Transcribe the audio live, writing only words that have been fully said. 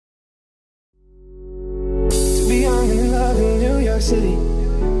York City.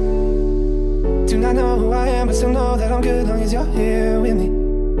 Do not know who I am, but still know that I'm good long as you're here with me.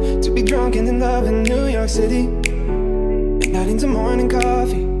 To be drunk and in love in New York City, midnight into morning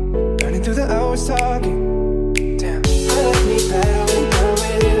coffee, burning through the hours talking. Damn, I like me better when I'm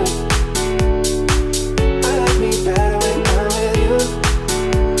with you. I like me better when I'm with you.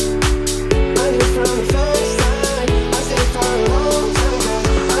 I knew from the first time, I stayed for a long time.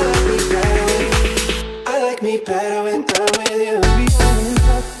 I like me better when, I like me better when I'm with you. Be young and in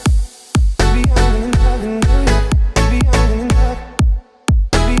love, be young and in love in New York. Be young and in love,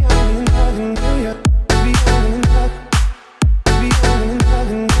 be young and in love in New York. Be young and in love, be young and in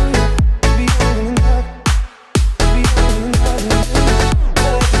love in New York. Be young and in love, be young and in love in New York. I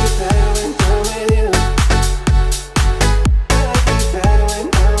like me better when I'm with you. I like me better when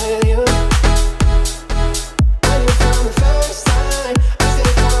I'm with you. I knew from the first time, I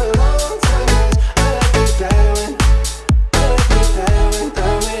stayed for a long time. 'Cause I like me better when, I like me better when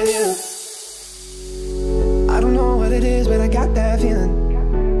I'm with you. I don't know what it is, but I got that feeling.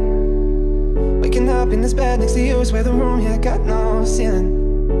 Waking up in this bed next to you, swear the room, yeah, got no ceiling.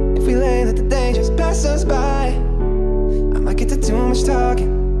 If we lay, let the day just pass us by. I might get to too much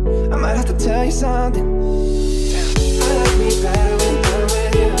talking, I might have to tell you something. Damn, I like me better when I'm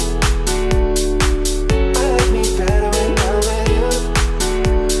with you. I like me better when I'm with you.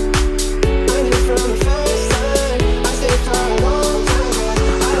 I knew from the first time, I stayed for a long time.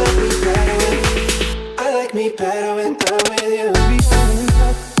 'Cause I like me better when, I like me better when I'm with you. Be young and in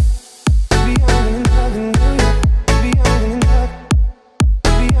love, be young and in love in New York. Be young and in love,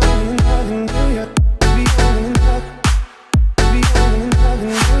 be young and in love in New York. Be young and in love, be young and in love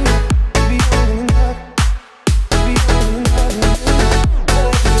in New York. Be young and in love, be young and in love in New York. I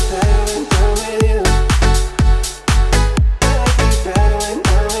like me better when I'm with you. I like me better when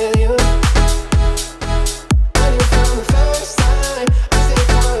I'm with you. I knew from the first time, I stayed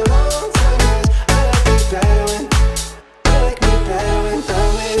for a long time. 'Cause I like me better when, I like me better when I'm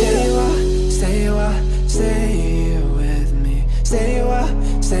with you. Stay a while, stay with me. Stay a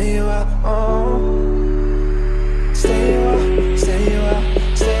while, oh. Stay a while, stay a while,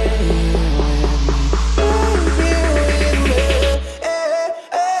 stay with me. Oh, be with me. I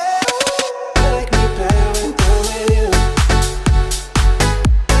like me better when I'm with you.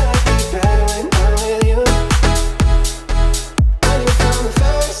 I like me better when I'm with you. I knew from the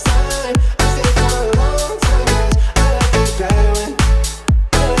first time, I stayed for a long time. 'Cause I like me better when,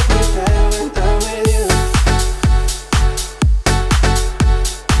 I like me better when I'm with you.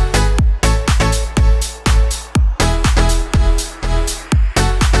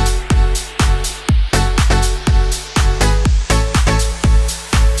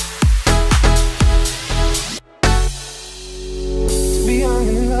 To be young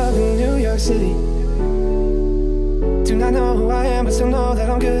and in love in New York City. Do not know who I am, but still know that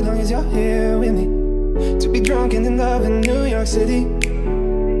I'm good long as you're here with me. To be drunk and in love in New York City,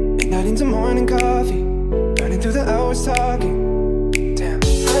 midnight into morning coffee, burning through the hours talking. Damn,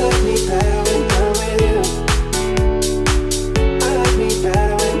 I like me better when I'm with you. I like me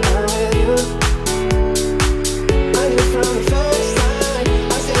better when I'm with you. I knew from the first time,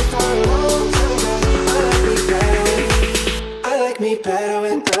 I stayed for a long time. 'Cause I like me better when, I like me better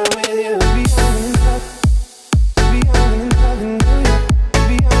when I'm with you. Be young